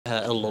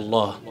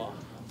illallah.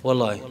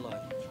 Wallahi.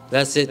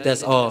 That's it,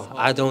 that's all.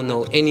 I don't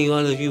know any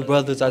one of you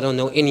brothers, I don't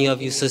know any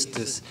of you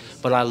sisters,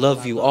 but I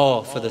love you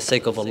all for the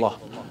sake of Allah.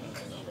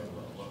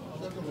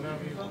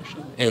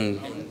 And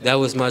that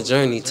was my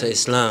journey to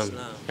Islam.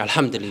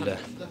 Alhamdulillah.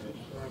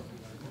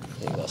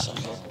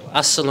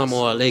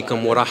 Assalamu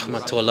alaikum wa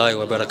rahmatullahi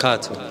wa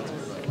barakatuh.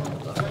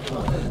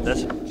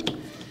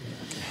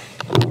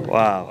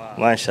 Wow,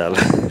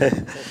 mashallah.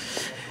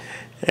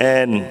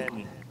 And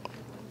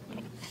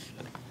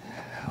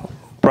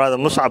brother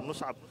Mus'ab,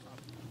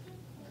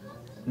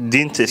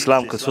 diinta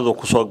Islaamka sidoo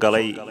ku soo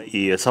galay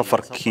iyo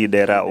safarkii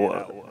dheeraa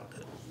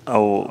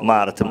oo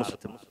maartay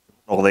muslim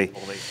noqday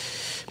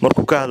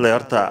markuu ka hadlay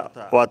horta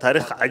waa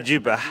taariikh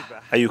cajiib ah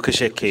ayuu ka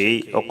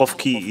sheekeeyay oo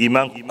qofkii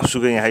iimaanku ku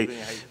sugan yahay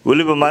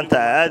waliba maanta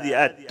aad iyo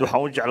aad waxaan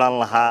u jeclaan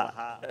lahaa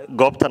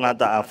goobtan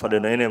hadda aan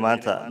fadhino inay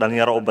maanta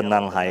dhalinyaro u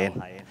badnaan lahaayeen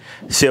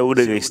si ay u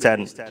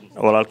dhageystaan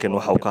walaalkeen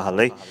waxa uu ka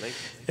hadlay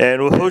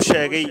wuxuu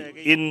sheegay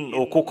in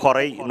uu ku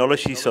koray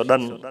noloshiisa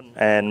dhan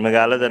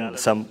magaaladan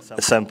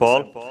St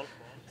Paul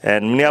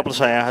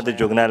Minneapolis ayaan hadda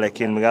joognaa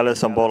laakiin magaalada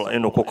St Paul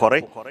inuu ku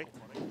koray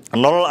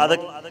nolol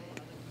adag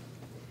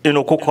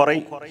inuu ku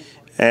koray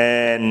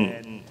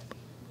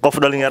qof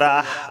dhalinyaro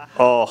ah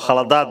oo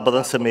khaladaad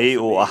badan sameeyay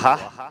uu ahaa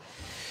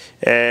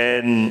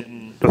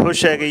wuxuu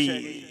sheegay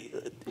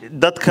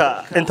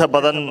dadka inta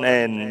badan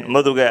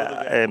madowga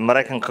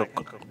Maraykanka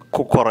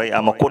ku koray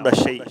ama ku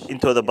dhashay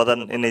intooda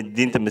badan inay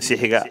diinta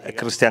masiixiga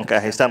kristaanka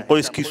haystaan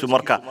qoyskiisu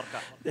marka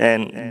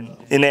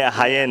inay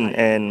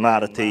ahaayeen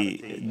maartay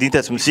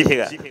diintaas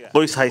masiixiga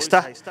qoys haysta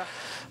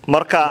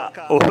marka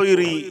wuxuu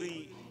yiri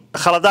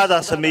khaladaada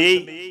sameeyay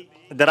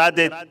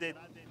daraadeed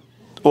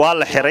waa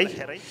la xiray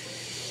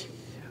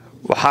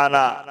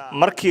waxaana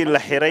markii la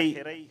xiray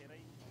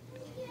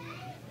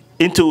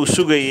inta uu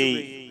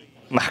sugayay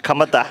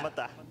maxkamadda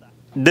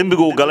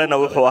dembigu galana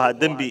wuxuu ahaa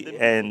dembi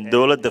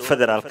dawladda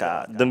federaalka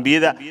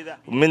dambiyada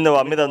midna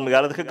waa midaad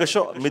magaalada ka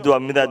gasho mid waa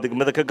midaad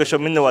degmada ka gasho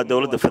midna waa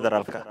dawladda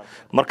federaalka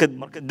marka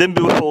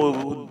dembi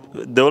wuxuu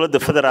dawladda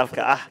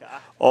federaalka ah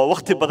oo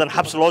waqti badan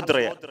xabs loo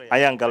diray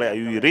ayaan galay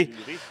ayuu yiri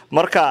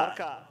marka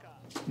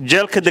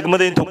jeelka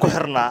degmada intuu ku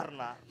xirnaa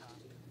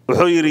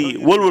wuxuu yiri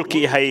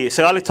walwalkii hayay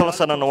 19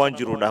 sano waan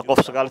jiru dhahay qof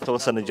 19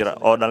 sano jira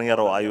oo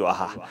dhalinyaro ayuu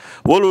ahaa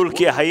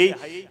walwalkii hayay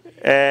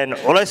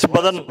culays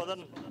badan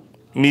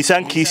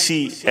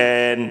miisaankiisii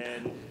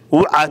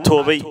uu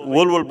caatoobay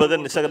walwal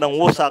badan isaga dhan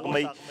wuu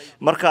saaqmay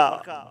marka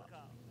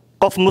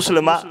qof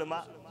muslima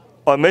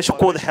oo meesha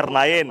ku wada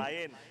xirnaayeen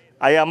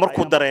ayaa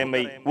markuu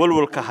dareemay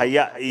walwalka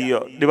haya iyo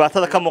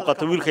dhibaatada ka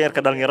muuqata wiilka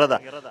yarka dhalinyarada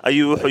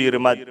ayuu wuxuu yiri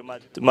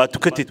ma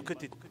tukatid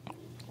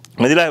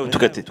madilaahi uu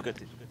tukatid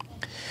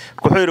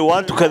wuxuu yiri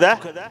waan tukadaa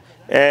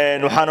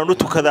waxaan u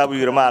tukadaa buu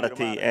yiri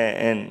maartay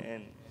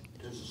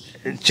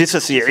Qiso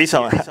Xiiso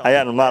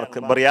ayaan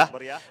maartay baryaa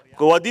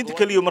waa diinta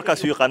kaliya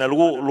markaas uu yaqaan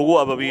lagu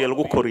ababiye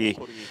lagu koriyay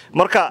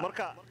marka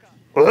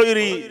wuxuu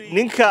yiri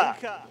ninka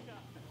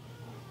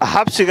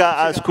xabsiga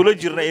aan iskula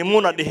jirnay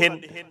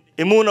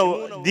imuuna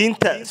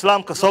diinta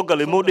islaamka soo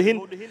galay muu dhihin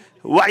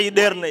wacyi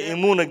dheerna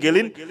imuuna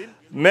gelin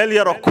meel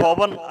yar oo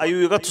kooban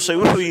ayuu iga tusay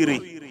wuxuu yiri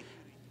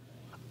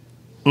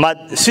ma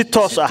si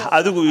toos ah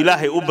adigu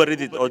ilaahay u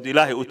baridid oo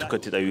ilaahay u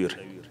tukatid ayuu yiri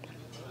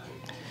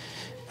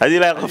هذه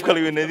لا قف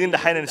كلي ونادين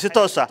دحين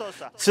ستوسع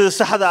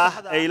سحدا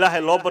إلهي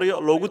الله بريء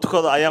لو قلت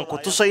كذا أيام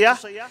قطصية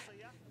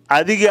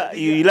عادية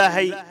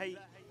إلهي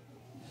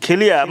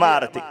كليا ما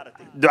أرتي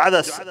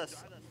دعاء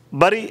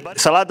بري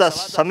صلاة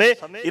سماء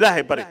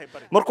إلهي بري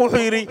مركو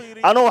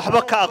حيري أنا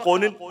وحبك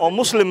أقونن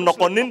ومسلم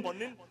نقونن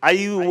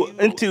أيو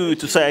أنت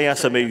تسأل أيام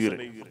سماء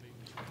يري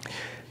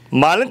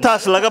مالن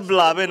تاس لقب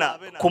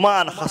لابنا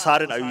كمان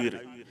خسارن أيوري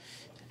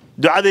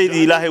دعاء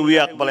إلهي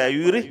ويقبل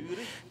أيوري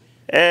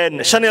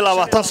شن الله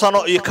وطن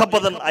سنة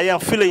يكبدن أيام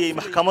فيلي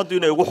محكمة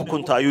دون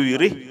يوحكم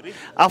تأيوري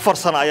أفر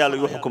سنة أيام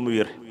يوحكم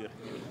يوري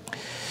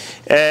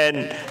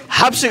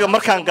حبسك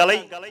مركان قلي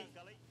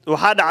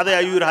وهذا عذا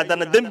أيوري هذا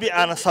ندمبي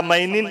أنا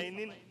سماينين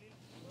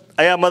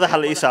أيام ماذا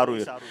حل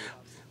إيساروير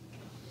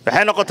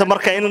حين قلت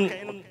مركان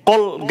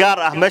قل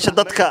جار ماشي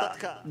دتك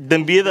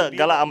دمبي ذا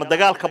قال أما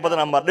دجال كبدن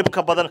أما رب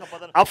كبدن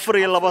أفر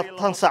يلا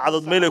وطن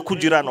سعدد ميل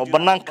كوجيران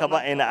وبنان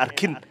كبا أنا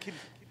أركين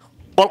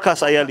قل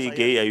كاس أيام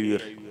يجي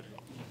أيوري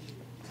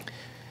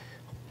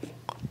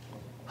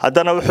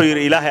هذا وحير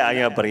إلهي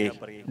أيام بري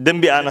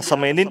دم بي أنا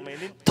سمينين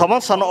ثمان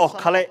سنة أو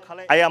كله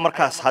أيام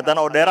مركز هذا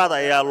أو دراد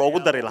أيام لوجو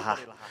دري لها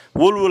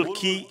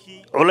والكي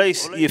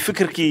عليس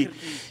يفكر كي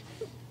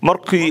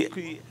مركي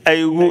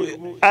أيو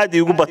عادي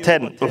يجو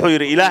بتن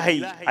وحير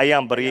إلهي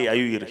أيام بري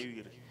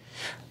أيوير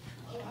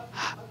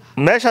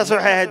ماشي أسوي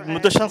هاد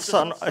مدة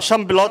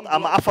شن بلاد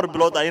أما أفر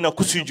بلاد أينا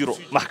كسيجرو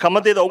محكمة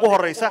ده أوجه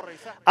الرئيسة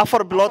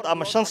أفر بلاد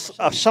أما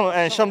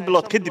شن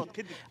بلاد كذب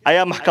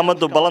أيام محكمة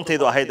ده بلانتي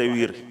ده هيدا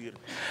أيوير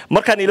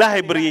مركان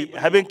إلهي بري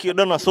هبين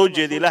كيرنا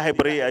سوجد إلهي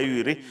بري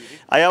أيوري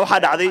أيا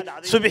واحد عادي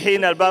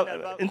سبحين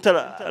الباب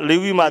أنت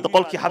لوي ما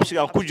تقول كي حبسي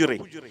عن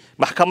كجري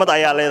محكمة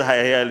أيا ليها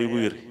أيا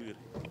لوير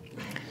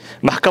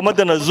محكمة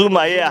نزوم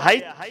أيا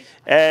هاي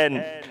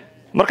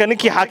marka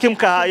ninkii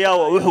xaakimka ahaa ayaa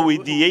wuxuu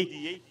weydiiyey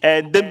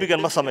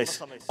dembigan ma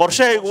samaysay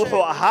qorshahaygu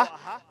wuxuu ahaa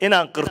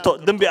inaan qirto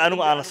dembi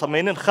anigu aan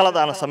samaynin khalad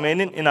aan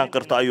samaynin inaan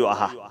qirto ayuu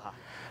ahaa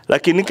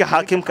laakiin ninkii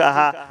xaakimka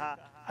ahaa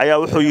ayaa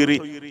wuxuu yiri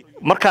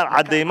markaan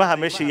cadeymaha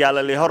meesha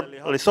yaala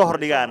la soo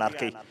hordhiga aan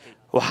arkay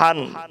waxaan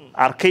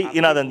arkay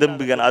inaadan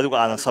dembigan adigu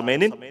aan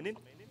samaynin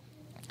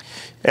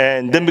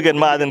dembigan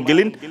ma aadan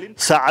gelin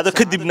saacado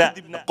kadibna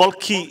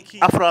qolkii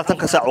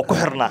 24 saac ku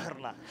xirnaa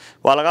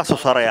waa laga soo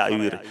saaraya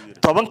ayuu yiri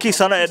 10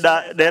 sano ee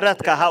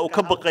dheeraadka ahaa uu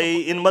ka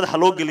baqayay in madaxa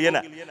loo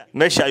geliyana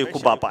meesha ayuu ku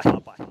baaba'ay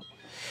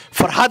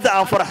farxadda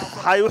aan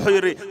farxay wuxuu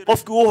yiri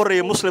qofkii uu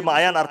horeeyay muslim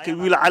ayaan arkay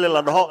wiil cali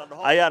la dhaho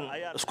ayaan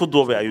isku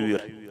duubay ayuu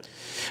yiri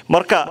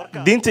marka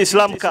diinta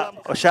islaamka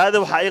shahaada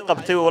waxa ay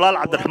qabtay walaal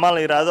Cabdiraxmaan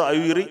la yiraahdo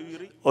ayuu yiri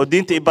oo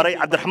diinta ibaray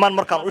Cabdiraxmaan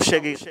markaan u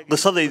sheegay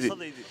qisadeydii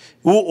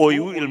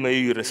wuu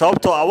ilmeeyay yiri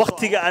sababtoo ah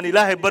waqtiga aan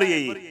ilaahay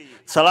baryay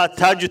salaad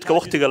taajudka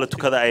waqtiga la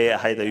tukada ay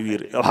ahayd ayuu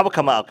yiri waxba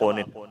kama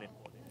aqoonin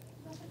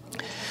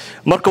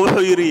marka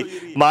wuxuu yiri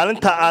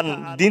maalinta aan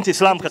diinta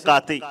islaamka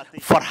qaatay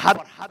farxad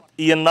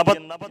iyo nabad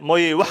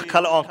mooyee wax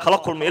kale oo kala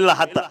kulmay ilaa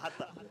hadda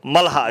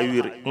malaha ayuu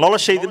yiri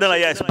noloshayda dhan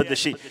ayaa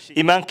isbedeshay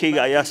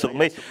iimaankayga ayaa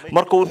sugmay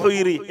marka wuxuu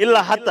yiri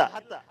ilaa hadda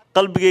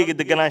qalbigayga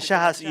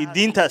deganaanshahaas iyo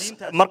diintaas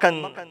markan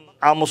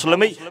aan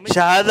muslimay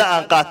shahaada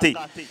aan qaatay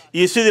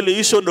iyo sidii la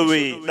ii soo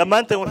dhaweeyay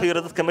dhamaantan wuxuu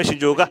yiri dadka meesha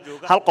jooga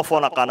hal qof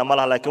oo aqaan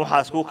malaha laakiin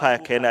waxa isku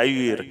keenay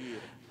ayuu yiri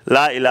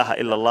la ilaaha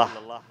illa allah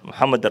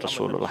muhammad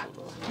rasuulullah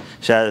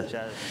shahaada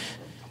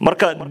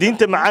marka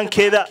diinta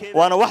macaankeeda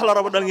waana wax la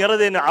rabo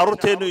dhalinyaradeena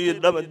caruurteena iyo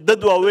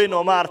dad waaweyn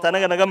oo ma arta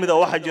anaga naga mid ah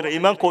waxa jira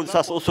iimaankooda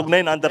saas u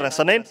sugnayn aan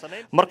dareensanayn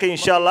marka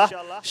insha Allah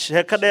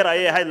sheeka dheer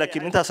ayay ahayd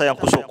laakiin intaas ayaan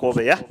ku soo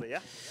koobaya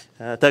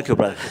thank you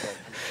brother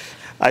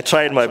I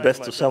tried my best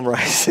to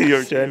summarize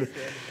your journey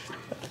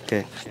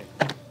okay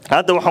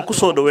hadda waxaan ku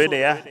soo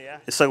dhaweynayaa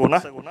isaguna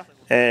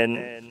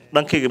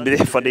dhankayga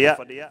bidix fadhiya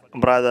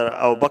brother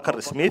Abubakar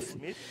Smith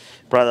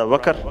brother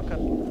Abubakar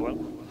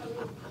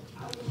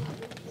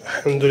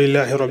الحمد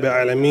لله رب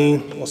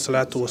العالمين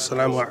والصلاة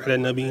والسلام على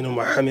نبينا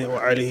محمد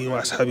وعليه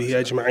وأصحابه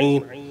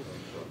أجمعين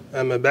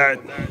أما بعد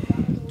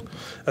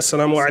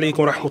السلام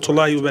عليكم ورحمة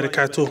الله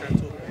وبركاته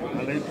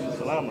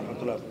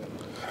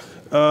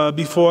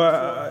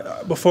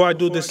Before I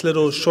do this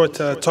little short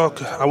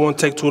talk, I won't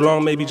take too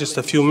long, maybe just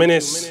a few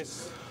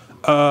minutes.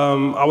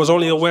 I was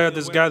only aware of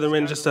this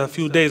gathering just a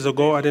few days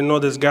ago. I didn't know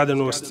this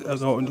gathering was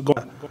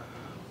going.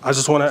 I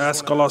just want to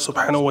ask Allah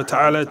subhanahu wa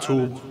ta'ala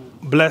to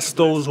bless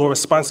those who are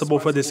responsible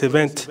for this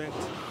event,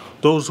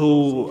 those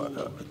who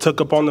took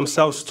upon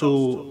themselves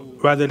to,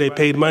 rather they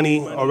paid money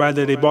or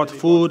rather they bought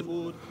food,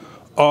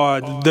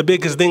 or the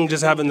biggest thing,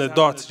 just having the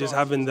thoughts, just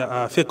having the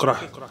fikrah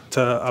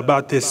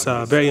about this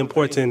very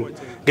important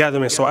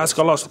gathering. So ask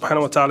Allah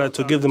subhanahu wa ta'ala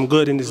to give them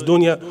good in this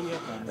dunya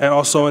and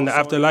also in the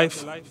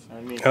afterlife.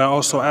 And I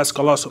also ask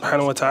Allah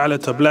subhanahu wa ta'ala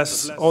to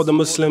bless all the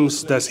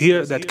Muslims that's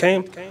here, that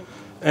came,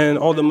 and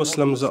all the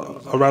Muslims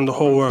around the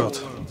whole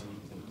world.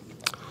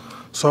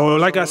 So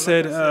like I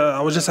said,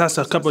 I was just asked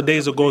a couple of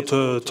days ago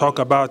to talk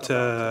about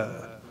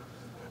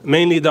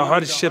mainly the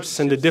hardships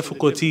and the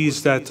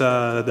difficulties that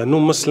the new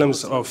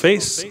Muslims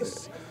face,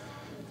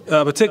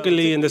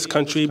 particularly in this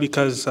country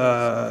because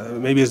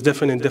maybe it's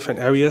different in different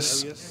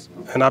areas.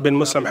 And I've been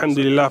Muslim,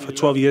 alhamdulillah, for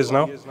 12 years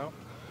now.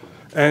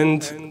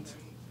 And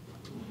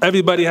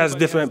everybody has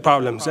different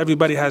problems.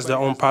 Everybody has their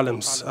own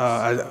problems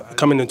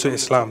coming into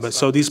Islam. But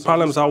so these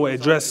problems I will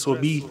address will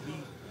be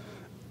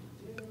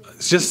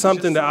just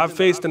something that I've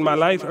faced in my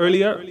life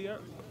earlier,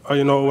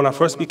 or when I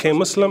first became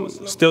Muslim.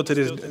 Still to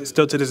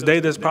this day,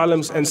 there's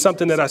problems, and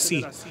something that I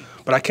see,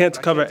 but I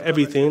can't cover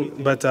everything.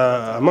 But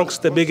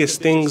amongst the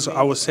biggest things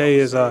I would say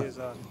is,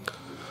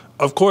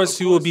 of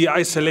course, you will be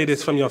isolated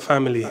from your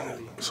family.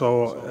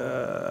 So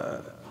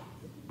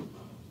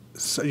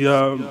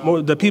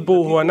the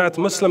people who are not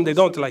Muslim, they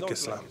don't like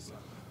Islam.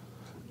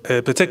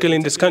 Particularly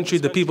in this country,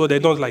 the people, they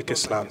don't like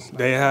Islam.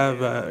 They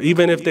have,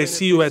 even if they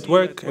see you at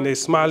work and they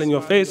smile in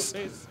your face,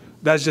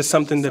 that's just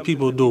something that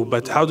people do.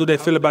 But how do they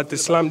feel about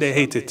Islam? They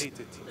hate it.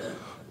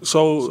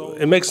 So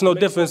it makes no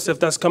difference if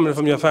that's coming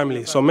from your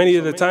family. So many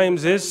of the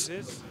times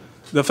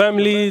the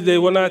family, they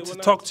will not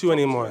talk to you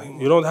anymore.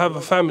 You don't have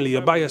a family,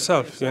 you're by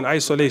yourself, you're in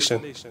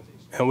isolation.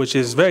 And which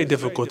is very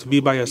difficult to be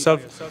by yourself,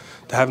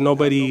 to have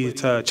nobody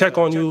to check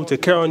on you, to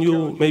care on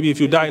you. Maybe if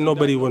you die,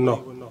 nobody will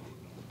know.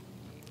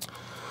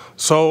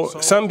 So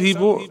some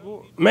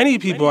people, many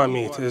people I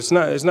meet, it's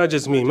not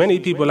just me, many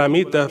people I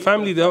meet, the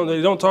family,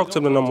 they don't talk to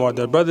them no more,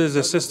 their brothers,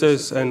 their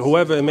sisters, and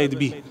whoever it may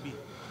be.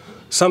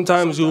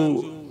 Sometimes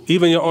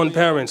even your own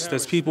parents,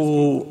 there's people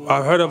who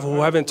I've heard of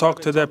who haven't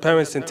talked to their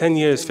parents in 10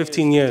 years,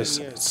 15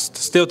 years.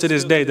 Still to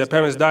this day, their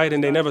parents died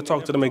and they never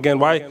talked to them again.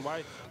 Why?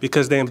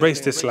 Because they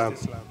embraced Islam.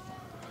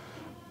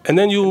 And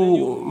then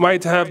you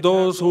might have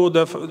those who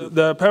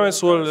the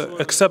parents will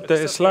accept the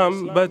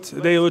Islam, but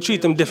they will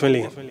treat them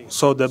differently.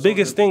 So the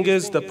biggest thing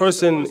is the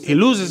person, he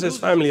loses his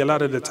family a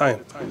lot of the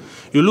time.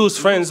 You lose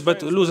friends,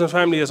 but losing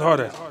family is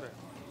harder.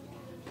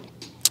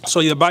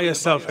 So you're by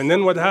yourself. And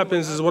then what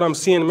happens is what I'm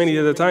seeing many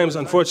of the times,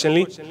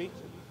 unfortunately,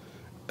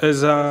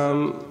 is a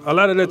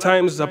lot of the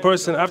times a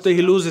person, after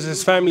he loses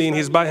his family and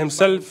he's by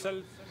himself,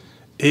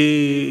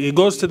 he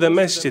goes to the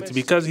masjid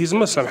because he's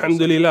Muslim,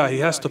 alhamdulillah, he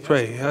has to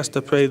pray. He has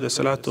to pray the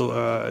Salatul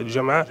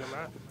Jama'ah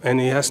and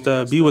he has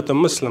to be with the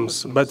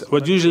Muslims. But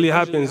what usually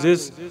happens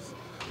is,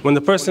 when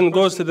the person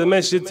goes to the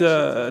masjid,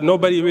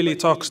 nobody really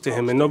talks to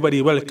him and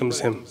nobody welcomes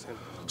him.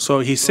 So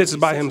he sits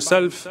by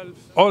himself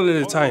all of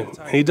the time.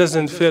 And he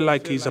doesn't feel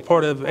like he's a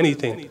part of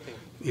anything.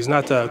 He's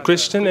not a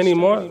Christian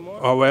anymore,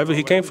 or wherever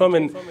he came from.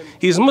 And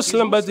he's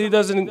Muslim, but he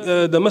doesn't.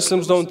 The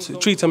Muslims don't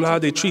treat him how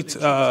they treat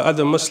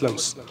other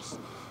Muslims.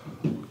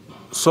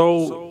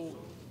 So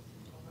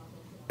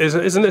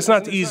it's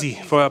not easy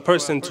for a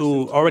person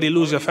to already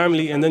lose your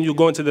family and then you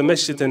go into the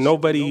masjid and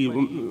nobody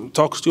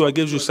talks to you or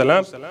gives you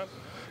salam.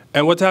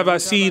 And what have I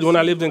seen when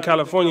I lived in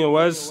California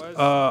was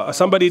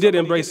somebody did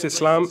embrace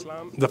Islam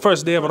the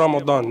first day of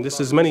Ramadan. This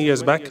is many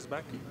years back.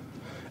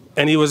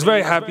 And he was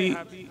very happy.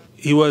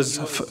 He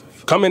was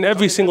coming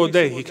every single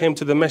day. He came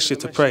to the masjid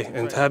to pray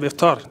and to have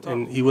iftar.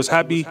 And he was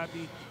happy.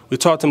 We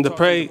taught him to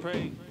pray.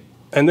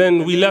 And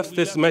then we left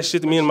this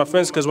masjid, me and my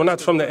friends, because we're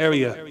not from the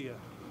area.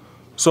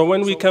 So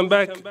when we come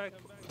back,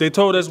 they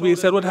told us, we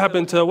said, what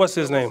happened to what's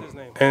his name?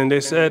 And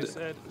they said,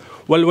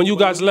 well, when you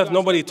guys left,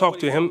 nobody talked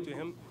to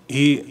him.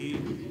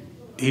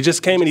 He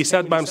just came and he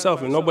sat by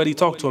himself and nobody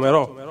talked to him at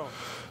all.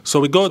 So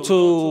we go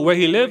to where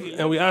he lived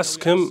and we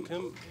ask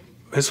him,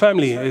 his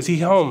family, is he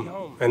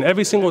home? And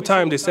every single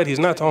time they said he's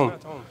not home.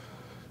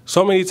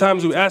 So many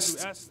times we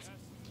asked,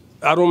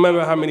 I don't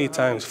remember how many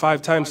times,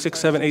 5 times, 6,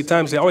 7, 8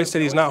 times. They always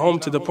said he's not home.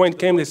 To the point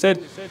came, they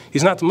said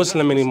he's not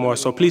Muslim anymore.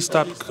 So please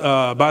stop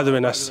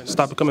bothering us.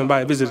 Stop coming by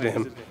and visiting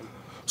him.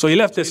 So he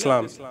left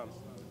Islam.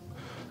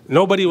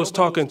 Nobody was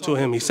talking to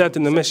him. He sat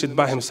in the masjid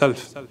by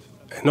himself.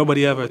 And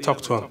nobody ever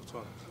talked to him.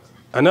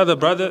 Another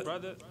brother,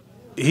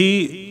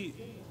 you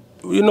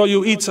know,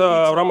 you eat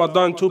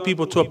Ramadan, 2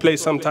 people to a plate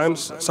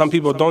sometimes. Some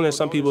people don't and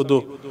some people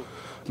do.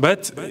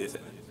 But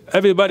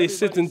everybody's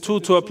sitting 2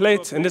 to a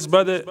plate, and this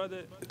brother,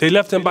 they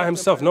left him by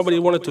himself. Nobody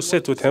wanted to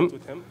sit with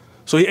him.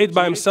 So he ate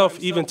by himself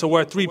even to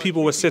where 3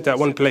 people would sit at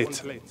one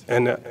plate.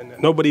 And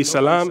nobody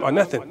salam or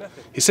nothing.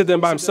 He's sitting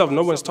by himself,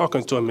 no one's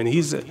talking to him. And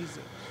he's,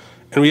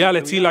 in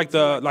reality, like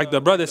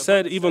the brother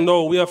said, even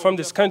though we are from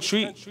this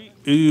country,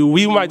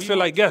 we might feel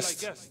like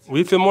guests.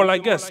 We feel more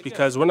like guests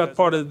because we're not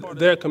part of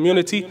their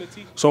community.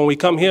 So when we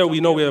come here, we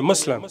know we're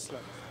Muslim.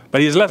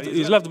 But he's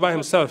left by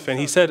himself. And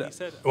he said,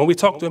 when we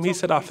talked to him, he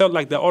said, I felt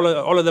like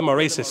all of them are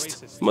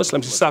racist.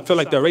 Muslims, he said, I feel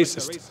like they're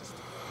racist.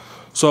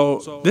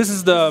 So this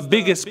is the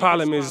biggest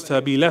problem, is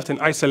to be left in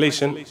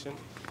isolation.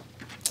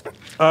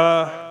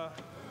 A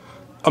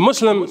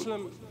Muslim,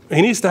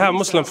 he needs to have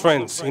Muslim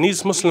friends. He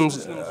needs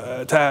Muslims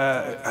to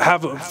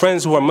have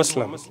friends who are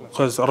Muslim.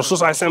 Because Rasul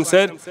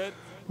said,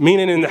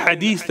 meaning in the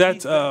hadith,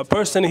 that a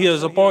person, he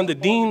is upon the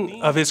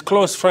deen of his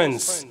close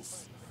friends.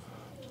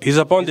 He's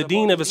upon the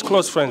deen of his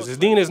close friends. His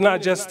deen is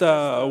not just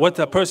what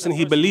a person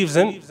he believes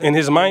in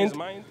his mind,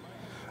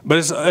 but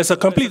it's a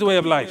complete way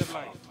of life.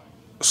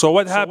 So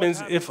what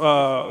happens if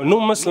a new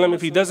Muslim,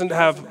 if he doesn't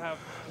have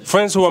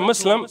friends who are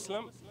Muslim,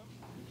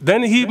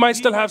 then he might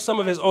still have some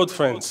of his old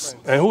friends.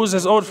 And who's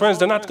his old friends?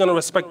 They're not going to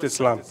respect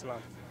Islam.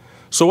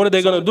 So what are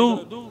they going to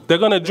do? They're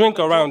going to drink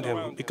around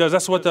him, because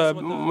that's what the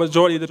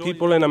majority of the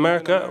people in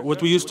America,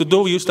 what we used to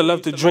do, we used to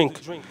love to drink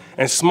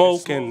and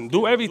smoke and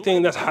do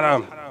everything that's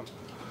haram.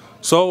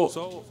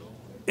 So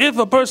if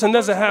a person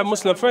doesn't have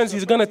Muslim friends,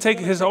 he's going to take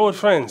his old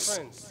friends.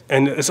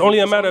 And it's only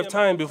a matter of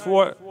time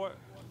before,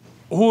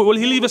 will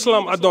he leave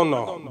Islam? I don't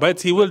know.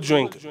 But he will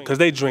drink because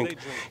they drink.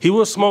 He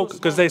will smoke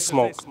because they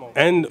smoke.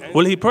 And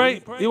will he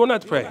pray? He will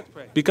not pray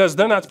because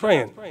they're not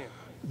praying.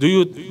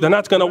 They're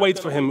not going to wait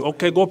for him.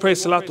 Okay, go pray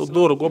Salatul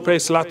Dhuhr, go pray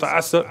Salatul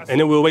Asr, and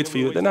then we'll wait for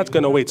you. They're not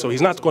going to wait, so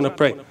he's not going to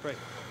pray.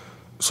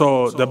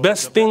 So the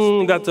best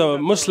thing that the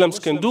Muslims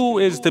can do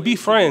is to be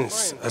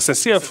friends, a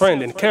sincere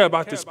friend, and care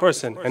about this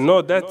person, and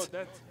know that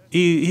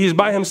he's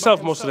by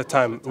himself most of the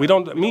time. I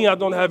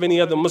don't have any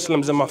other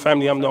Muslims in my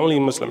family. I'm the only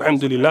Muslim,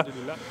 alhamdulillah.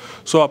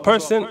 So a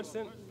person,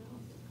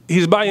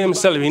 he's by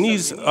himself. He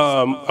needs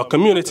a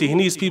community. He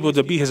needs people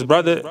to be his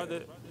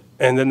brother.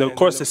 And then, of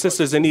course, the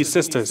sisters, they need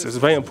sisters. It's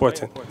very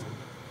important.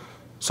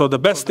 So the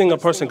best thing a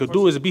person could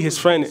do is be his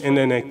friend and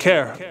then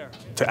care,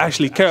 to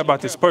actually care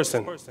about this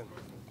person.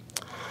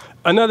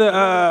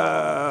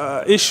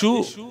 Another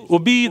issue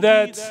would be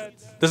that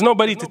there's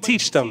nobody to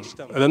teach them.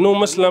 The new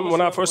Muslim,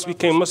 when I first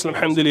became Muslim,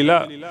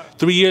 alhamdulillah,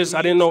 3 years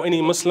I didn't know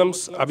any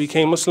Muslims. I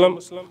became Muslim.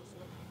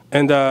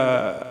 And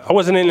I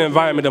wasn't in an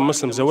environment of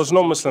Muslims. There was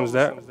no Muslims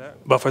there.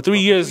 But for 3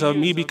 years of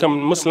me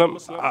becoming Muslim,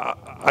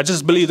 I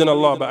just believed in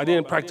Allah, but I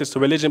didn't practice the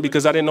religion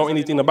because I didn't know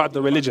anything about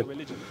the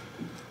religion.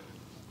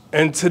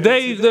 And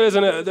today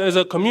there's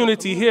a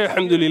community here,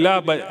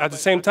 alhamdulillah, but at the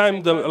same time,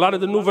 a lot of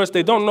the new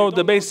they don't know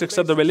the basics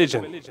of the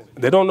religion.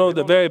 They don't know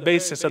the very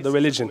basics of the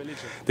religion.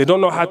 They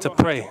don't know how to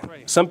pray.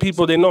 Some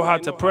people, they know how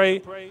to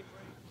pray.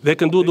 They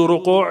can do the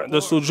ruku', the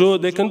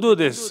sujood, they can do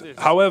this.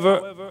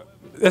 However,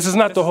 this is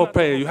not the whole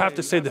prayer. You have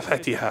to say the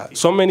Fatiha.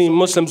 So many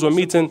Muslims were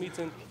meeting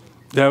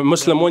They're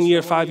Muslim 1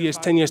 year, 5 years,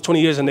 10 years,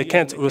 20 years, and they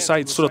can't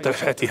recite Surah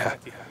Al-Fatiha.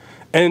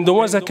 And the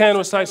ones that can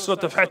recite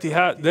Surah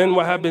Al-Fatiha, then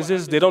what happens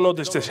is they don't know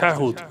the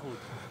tashahhud.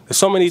 There's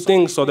so many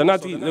things, so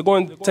they're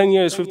going 10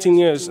 years, 15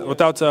 years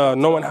without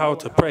knowing how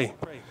to pray.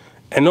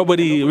 And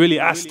nobody really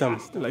asks them.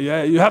 Like,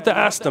 yeah, you have to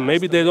ask them.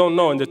 Maybe they don't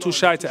know and they're too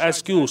shy to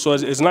ask you. So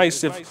it's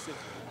nice if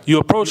you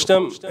approach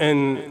them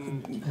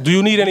and do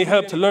you need any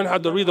help to learn how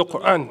to read the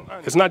Quran?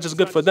 It's not just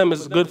good for them,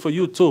 it's good for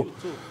you too.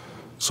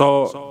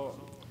 So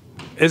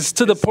it's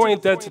to the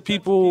point that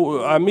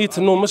people, I meet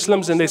new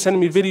Muslims and they send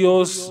me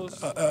videos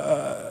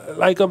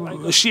like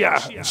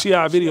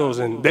Shia videos,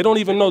 and they don't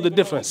even know the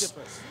difference.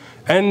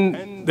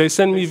 And they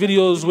send me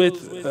videos with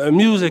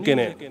music in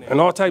it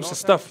and all types of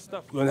stuff.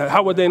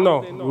 How would they know?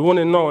 We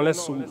wouldn't know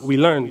unless we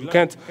learn. You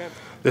can't,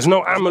 there's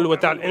no amal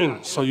without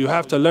ilm, so you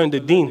have to learn the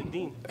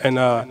deen. And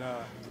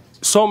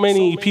so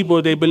many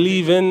people, they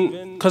believe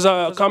in, because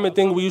a common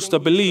thing we used to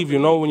believe, you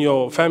know, when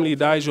your family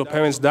dies, your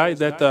parents die,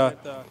 that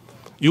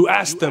you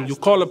ask them, you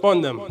call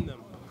upon them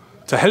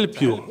to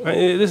help you.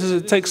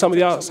 It takes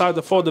somebody outside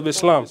the fold of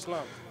Islam.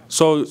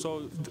 So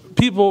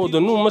people, the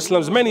new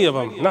Muslims, many of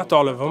them, not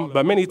all of them,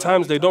 but many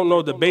times they don't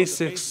know the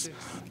basics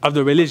of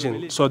the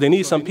religion. So they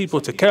need some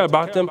people to care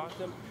about them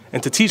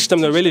and to teach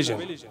them the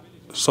religion.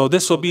 So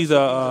this will be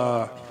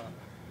the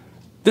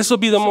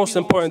most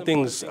important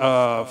things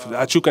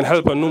that you can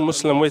help a new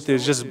Muslim with,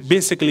 is just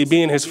basically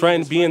being his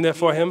friend, being there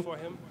for him,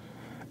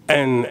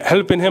 and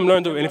helping him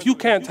learn the. And if you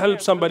can't help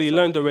somebody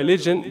learn the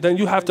religion, then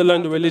you have to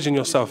learn the religion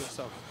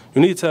yourself.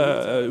 You need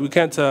to, we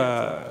can't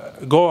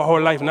go our whole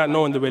life not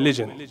knowing the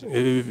religion.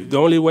 The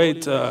only way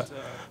to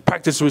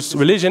practice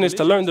religion is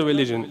to learn the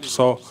religion.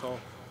 So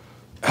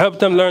help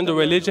them learn the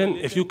religion.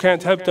 If you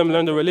can't help them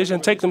learn the religion,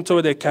 take them to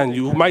where they can.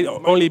 You might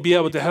only be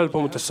able to help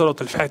them with the Surah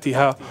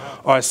Al-Fatiha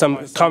or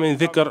some common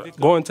dhikr,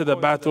 going to the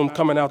bathroom,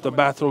 coming out the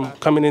bathroom,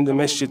 coming in the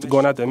masjid,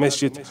 going out the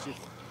masjid.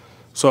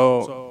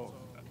 So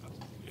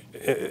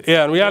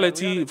yeah, in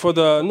reality, for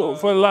a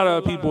lot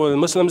of people,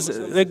 Muslims,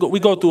 we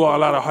go through a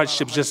lot of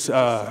hardships just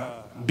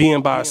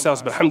being by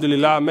ourselves. But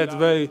alhamdulillah, I met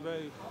very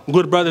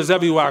good brothers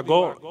everywhere I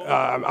go.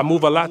 I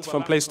move a lot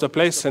from place to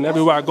place, and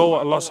everywhere I go,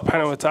 Allah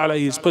subhanahu wa ta'ala,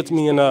 He's put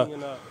me in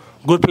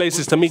good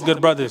places to meet good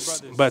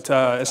brothers. But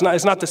it's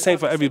not the same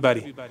for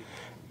everybody.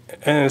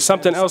 And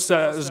something else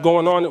that is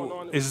going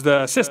on is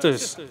the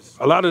sisters.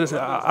 A lot of this,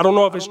 I don't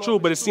know if it's true,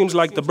 but it seems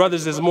like the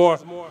brothers is more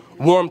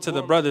warm to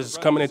the brothers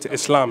coming into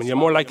Islam, and you're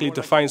more likely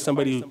to find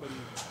somebody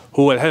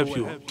who will help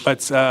you.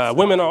 But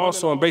women are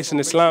also embracing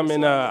Islam,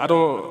 and I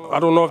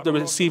don't know if they're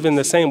receiving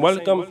the same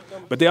welcome,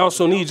 but they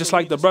also need, just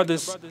like the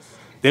brothers,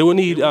 they will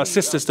need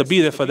sisters to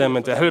be there for them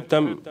and to help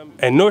them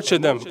and nurture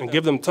them and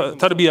give them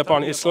tarbiyah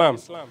upon Islam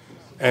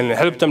and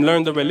help them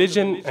learn the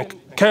religion and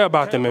care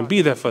about them and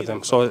be there for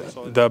them. So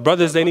the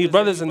brothers, they need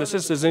brothers, and the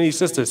sisters, they need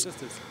sisters.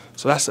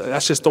 So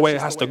that's just the way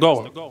it has to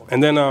go.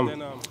 And then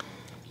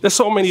there's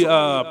so many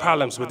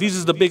problems, but these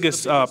are the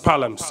biggest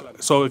problems.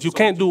 So if you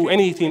can't do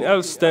anything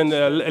else, then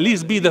at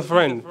least be the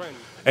friend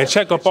and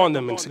check up on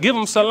them and give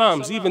them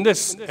salams, even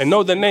this, and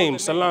know the name.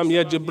 Salam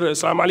ya Jibril,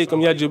 salam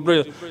alaikum ya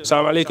Jibril,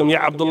 salam alaikum ya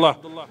Abdullah.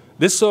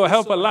 This will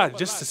help a lot,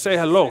 just to say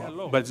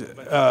hello.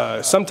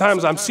 But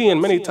sometimes I'm seeing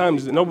many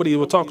times nobody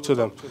will talk to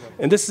them.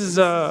 And this is,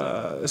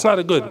 it's not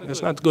a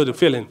good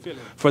feeling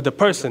for the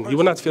person. He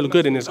will not feel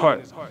good in his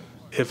heart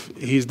if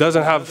he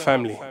doesn't have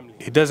family,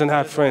 he doesn't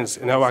have friends.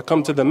 And now I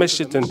come to the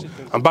masjid and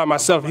I'm by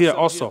myself here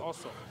also.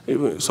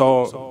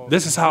 So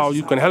this is how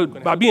you can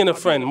help, by being a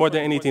friend more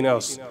than anything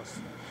else.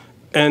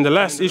 And the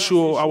last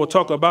issue I will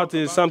talk about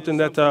is something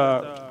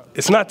that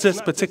it's not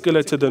just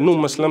particular to the new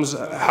Muslims.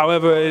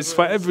 However, it's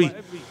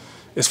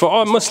for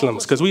all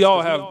Muslims, because we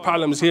all have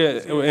problems here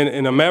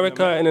in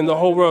America and in the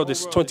whole world.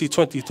 It's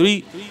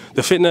 2023.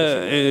 The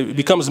fitna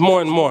becomes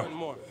more and more.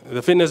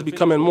 The fitna is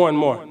becoming more and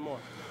more.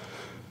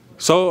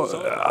 So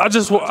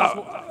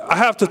I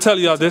have to tell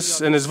y'all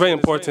this, and it's very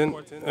important.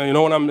 You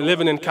know, when I'm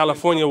living in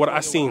California, what I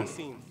seen.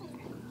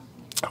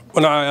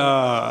 When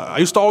I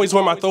used to always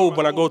wear my thobe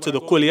when I go to the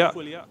kuliya,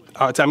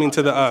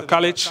 to the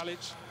college.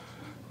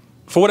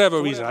 For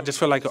whatever reason, I just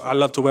feel like I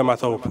love to wear my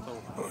thobe.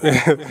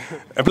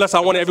 And plus, I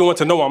want everyone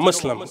to know I'm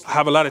Muslim. I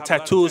have a lot of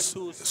tattoos,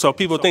 so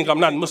people think I'm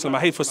not Muslim. I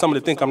hate for someone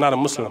to think I'm not a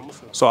Muslim.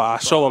 So I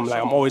show them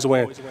like I'm always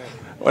wearing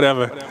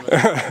whatever.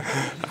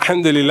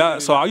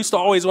 Alhamdulillah. So I used to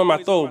always wear my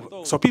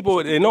thobe. So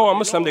people, they know I'm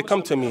Muslim, they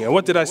come to me. And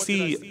what did I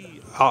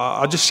see?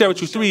 I'll just share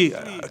with you 3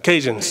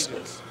 occasions.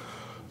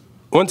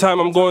 One time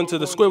I'm going to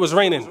the school, it was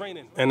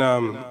raining,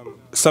 and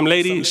some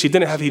lady, she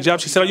didn't have hijab.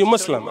 She said, "Are you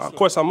Muslim?" Of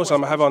course I'm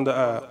Muslim, I have on the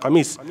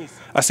qamis.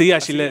 I said, "Yeah."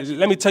 She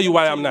let me tell you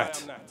why I'm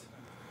not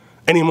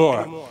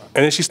anymore.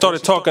 And then she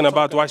started talking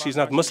about why she's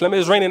not Muslim. It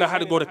was raining, I had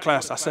to go to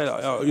class. I said,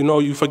 you know,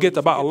 you forget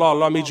about Allah,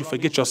 Allah made you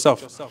forget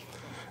yourself.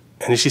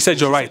 And she said,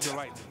 "You're right.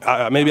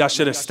 Maybe I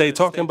should have stayed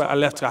talking, but I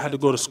left, I had to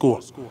go to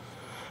school."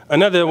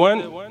 Another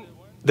one,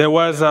 there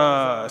was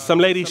some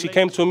lady, she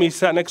came to me,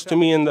 sat next to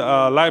me in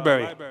the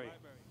library.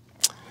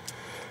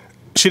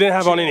 She didn't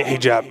have on any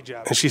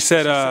hijab. And she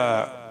said,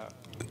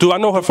 "Do I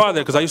know her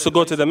father?" Because I used to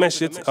go to the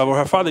masjid where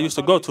her father used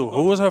to go to.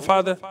 Who was her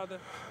father?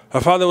 Her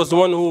father was the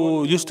one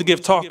who used to give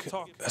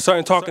a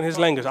certain talk in his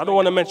language. I don't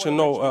want to mention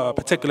no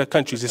particular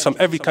countries. It's from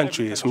every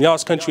country. It's from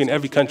y'all's country and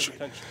every country.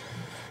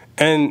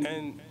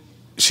 And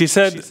she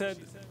said,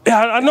 yeah,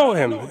 I know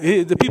him.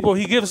 The people,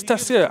 he gives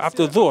tafsir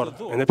after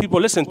dhuhr, and the people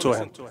listen to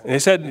him. And they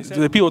said,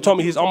 the people told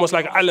me he's almost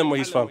like alim where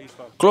he's from.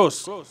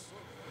 Close.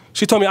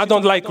 She told me, I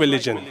don't like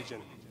religion.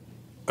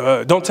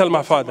 Don't tell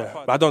my father,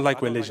 but I don't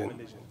like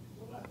religion.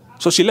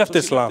 So she left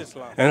Islam,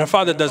 and her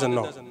father doesn't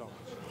know.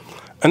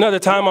 Another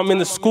time I'm in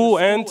the school,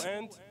 and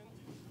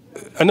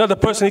another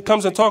person, he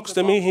comes and talks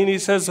to me, and he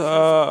says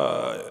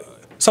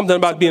something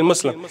about being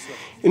Muslim.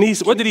 And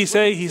what did he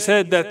say? He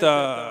said that,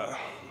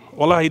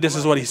 wallahi, this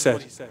is what he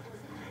said.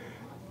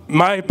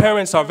 My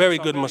parents are very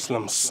good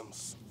Muslims.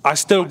 I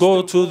still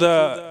go to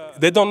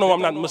they don't know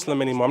I'm not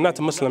Muslim anymore. I'm not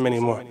a Muslim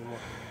anymore.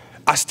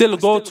 I still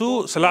go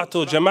to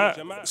Salatul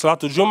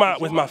Jum'ah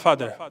with my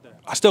father.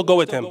 I still go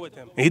with him.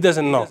 And he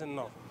doesn't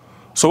know.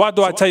 So why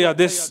do I tell you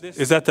this?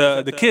 Is that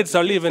the kids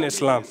are leaving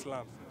Islam.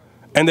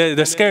 And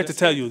they're scared to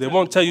tell you. They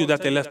won't tell you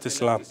that they left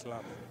Islam.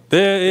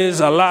 There is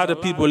a lot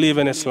of people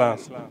leaving Islam.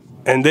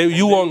 And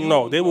you won't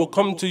know. They will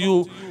come to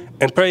you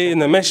and pray in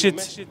the masjid.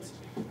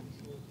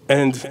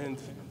 And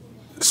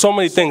so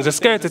many things. They're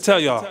scared to tell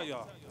y'all.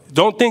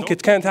 Don't think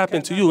it can't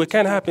happen to you. It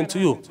can happen to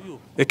you.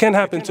 It can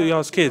happen to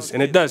y'all's kids,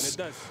 and it does.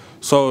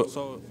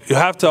 So you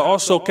have to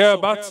also care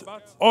about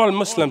all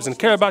Muslims and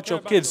care about your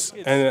kids.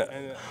 And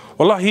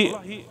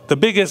wallahi, the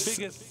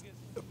biggest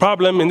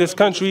problem in this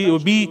country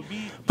would be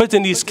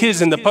putting these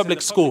kids in the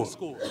public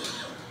school.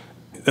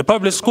 The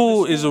public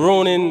school is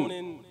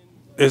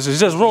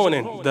just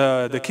ruining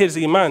the kids'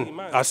 iman.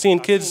 I've seen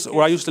kids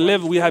where I used to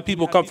live, we had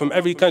people come from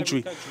every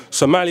country.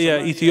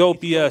 Somalia,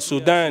 Ethiopia,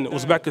 Sudan,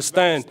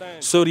 Uzbekistan,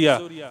 Syria,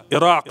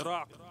 Iraq.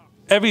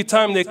 Every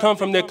time they come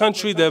from their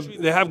country,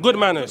 they have good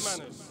manners,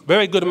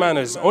 very good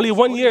manners. Only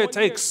 1 year it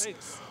takes.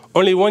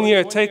 Only 1 year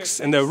it takes,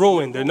 and they're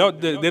ruined. They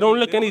don't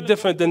look any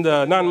different than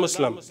the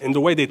non-Muslim in the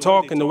way they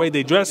talk, in the way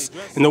they dress,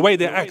 in the way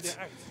they act,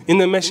 in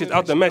the masjid,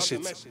 out the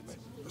masjid.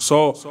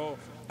 So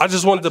I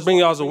just wanted to bring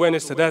y'all's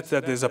awareness to that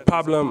there's a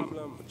problem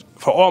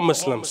for all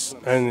Muslims,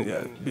 and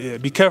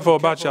be careful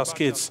about y'all's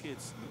kids.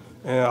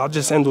 And I'll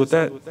just end with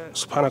that.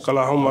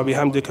 Subhanakallahumma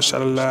bihamdika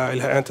ashhadu an la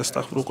ilaha illa anta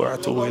astaghfiruka wa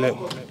atubu ilayk.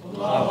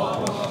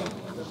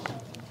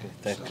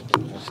 Thank you.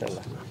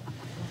 Inshallah.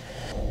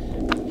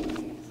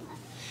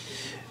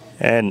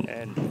 And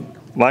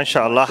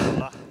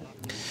mashallah,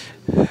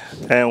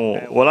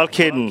 and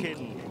walaalkeen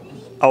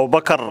Abu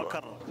Bakar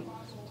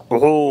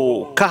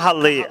wuxuu ka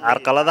hadlay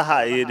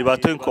carqaladaha iyo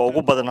dhibaatooyinka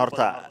ugu badan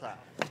horta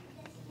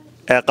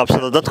ee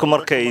qabsada dadku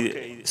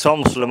markay soo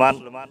muslimaan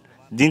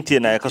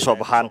diinteena ay ka soo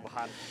baxaan.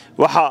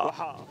 Waxa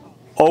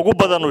ugu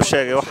badan uu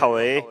sheegay waxa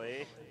weeye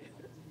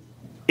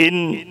in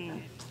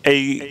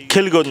ay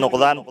kaligood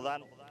noqdaan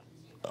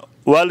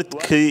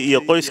waalidkii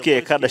iyo qoyskii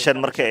ay ka dhasheen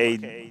markay ay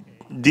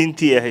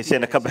diintii ay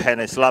hayseen ka baxeen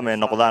islaam ay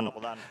noqdaan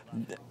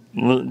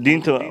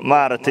diinta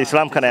maaragtay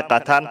islaamkan ay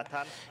qaataan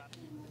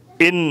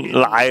in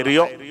la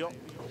cayriyo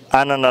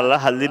aanana la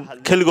hadlin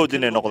kaligood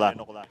inay noqdaan.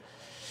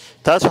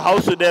 taas waxa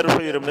uu soo dheer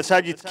wuxuu yiri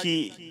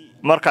masaajidkii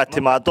marka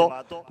timaado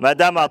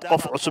maadaama aad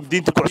qof cusub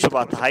diinta ku cusub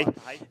tahay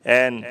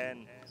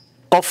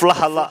qof la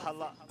hadla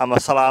ama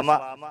salaama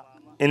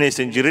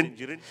inaysan jirin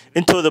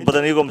intooda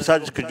badan iyagoo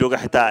masaajidka jooga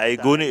xitaa ay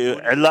gooni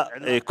cilla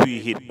ku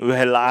yihiin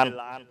wehel la'aan.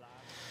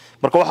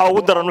 marka waxa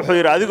ugu daran wuxuu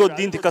yiri adigoo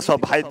diinta ka soo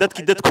baxay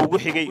dadku ugu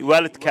xigay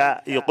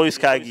waalidka iyo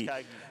qoyskaagii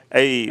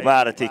ay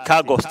maaragtay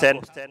ka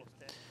goosteen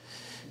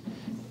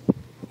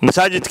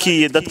masaajidkii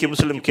iyo dadkii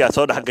muslimkii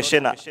soo dhax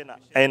gashayna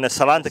ayna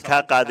salaanta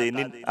ka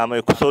qaadaynin ama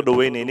ay ku soo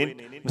dhaweynaynin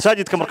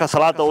masaajidka marka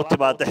salaada u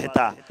timaado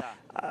xitaa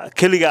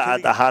kaliga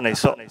aad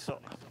ahaanayso.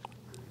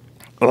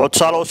 wuxuu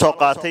tusaale u soo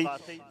qaatay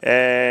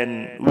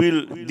wiil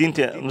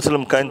diinta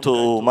muslimka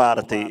intuu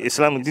maaragtay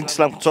diinta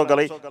islaamka soo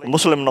galay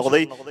muslim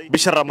noqday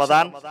bisha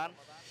Ramadaan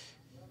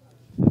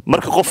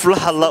marka qof la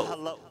hadla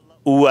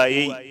uu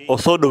waayay oo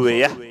soo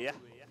dhaweeya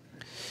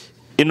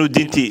inuu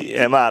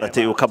diintii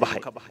maaragtay uu ka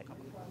baxay.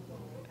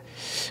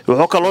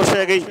 wuxuu kaloo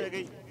sheegay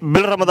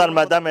bil Ramadaan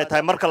maadaama ay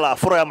tahay marka la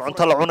afurayo ama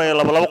cunto la cunayo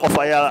laba qof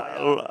ayaa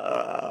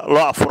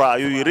loo afuraa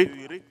ayuu yiri.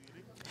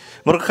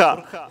 marka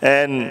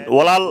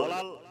walaal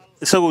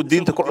isagoo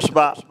diinta ku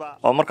cusba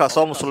oo marka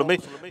soo muslimay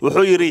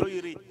wuxuu yiri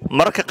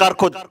marka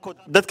qaarkood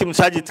dadka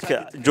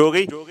masaajidka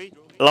joogay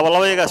laba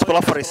iyaga isku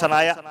la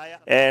fariisanaya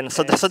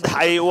saddex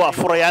ay u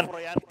afurayaan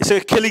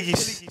isaga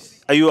kaligiis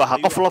ayuu ahaa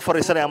qof la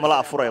fariisanaya ama la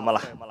afurayo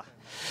malaha.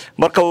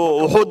 marka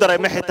wuxuu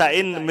dareemay xitaa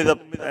in midab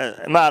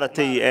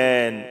maaragtay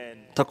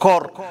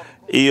takoor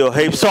iyo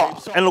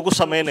heybsooc in lagu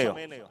sameeyo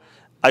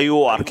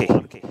ayuu arkay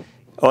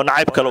oo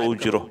nacayb kale uu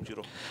jiro.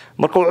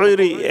 marka wuxuu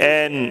yiri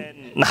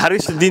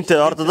naxariista diinta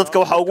horta dadka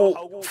waxa ugu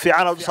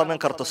fiican oo sameyn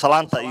karto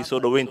salaanta iyo soo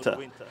dhaweynta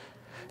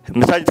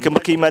masaajidka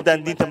markay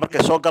yimaadaan diinta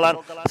markay soo galaan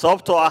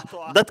sababtoo ah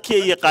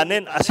dadkii ay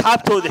yaqaaneen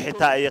asxaabtooda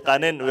xitaa ay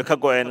yaqaaneen way ka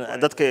go'een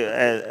dadka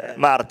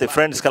maaragtay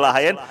friends kala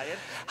ahaayeen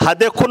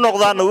haddii ku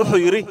noqdaan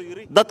wuxuu yiri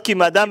dadkii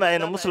maadaama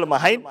ayna muslim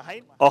ahayn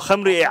oo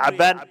khamri ay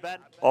cabaan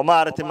oo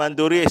maaragtay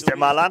maandooriye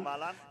isticmaalaan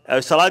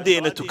salaadii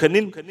ayna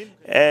tukanin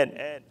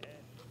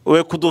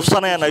way ku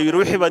duufsanayaan ayuu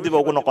wixii baa dib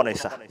ugu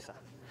noqonaysa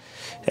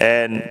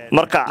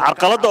marka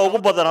carqaladda ugu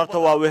badan horta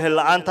waa wehel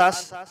la'aantaas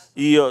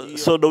iyo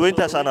soo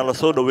dhaweyntaas aan la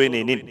soo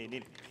dhaweynaynin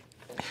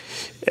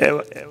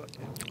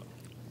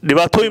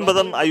dhibaatooyin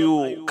badan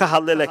ayuu ka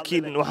hadlay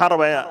laakiin waxaan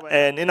rabaa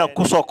inaan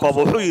ku soo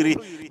koobo wuxuu yiri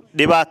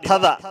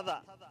dhibaatada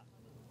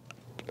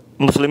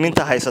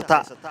muslimiinta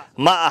haysata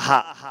ma aha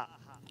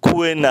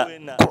kuweena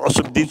ku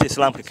cusub diinta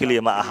islaamka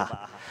kaliya ma aha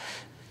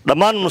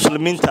dhammaan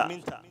muslimiinta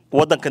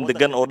wadankan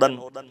degan oo dhan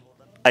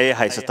ayay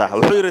haysataa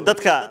wuxuu yiri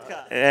dadka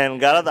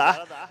gaalada ah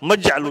ma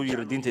jeclu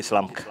yiri diinta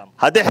islaamka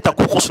haddii xitaa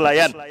ku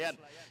qoslayaan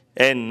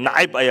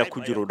nacayb ayaa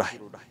ku jiro dhahay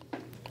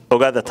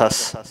ogaada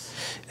taas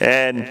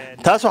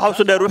waxa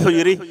uu dheer wuxuu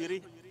yiri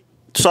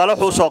tusaale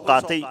wuxuu soo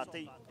qaatay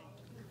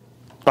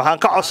waxaan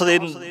ka codsaday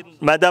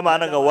maadaama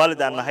anaga waalid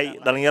aan nahay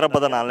dhalinyaro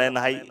badan aan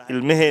leenahay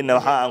ilmaheena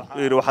waxaan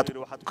yiri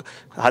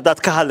hadaad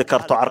ka hadli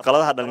karto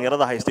carqaladaha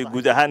dhalinyarada haystay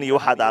guud ahaan iyo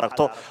waxaad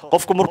aragto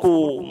qofku markuu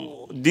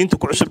diinta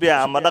ku cusub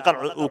yahay ama dhaqan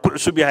uu ku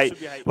cusub yahay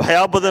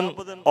waxyaabo badan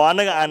oo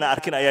anaga aan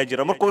arkin ayaa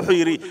jira marka wuxuu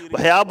yiri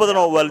waxyaabo badan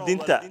oo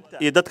waalidiinta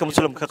iyo dadka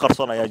muslimka ka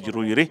qarsoon ayaa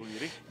jiro yiri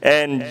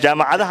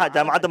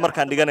jaamacadda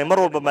markaan dhiganay mar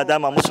walba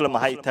maadaama muslim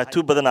ahay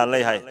tattoo badan aan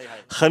leeyahay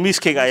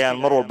khamiiskayga ayaan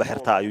mar walba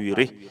xirtaa ayuu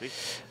yiri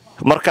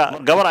marka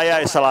gabar ayaa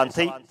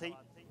islaantay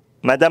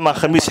maadaama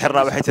khamiis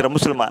xirnaa waxay tiri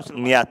muslima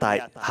miyaa tahay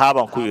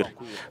haabaan ku yiri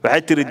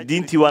waxay tiri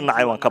diintii waan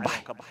nacay waan ka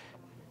baxay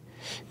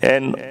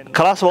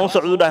kalaas waan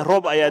socdo dhahay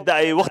roob ayaa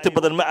da'ay waqti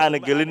badan ma aan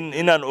gelin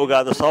inaan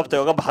ogaado sababta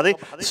ay uga baxday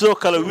sidoo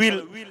kale wiil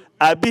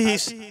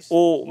aabihiis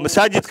uu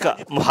masaajidka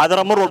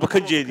muxaadaro mar walba ka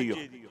jeediyo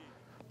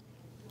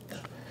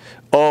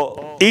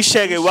oo ii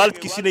sheegay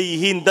waalidkiis inay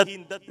yihiin dad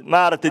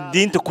maaragtay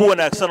diinta ku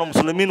wanaagsan oo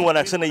muslimiin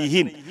wanaagsan ay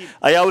yihiin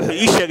ayaa wuxuu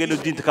ii sheegay inuu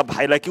diinta ka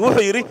baxay laakiin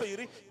wuxuu yiri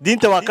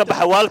diinta waan ka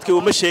baxay waalidkii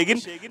uma sheegin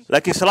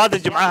laakiin salaada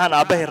jimcahan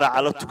aabahay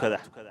raaca la tukada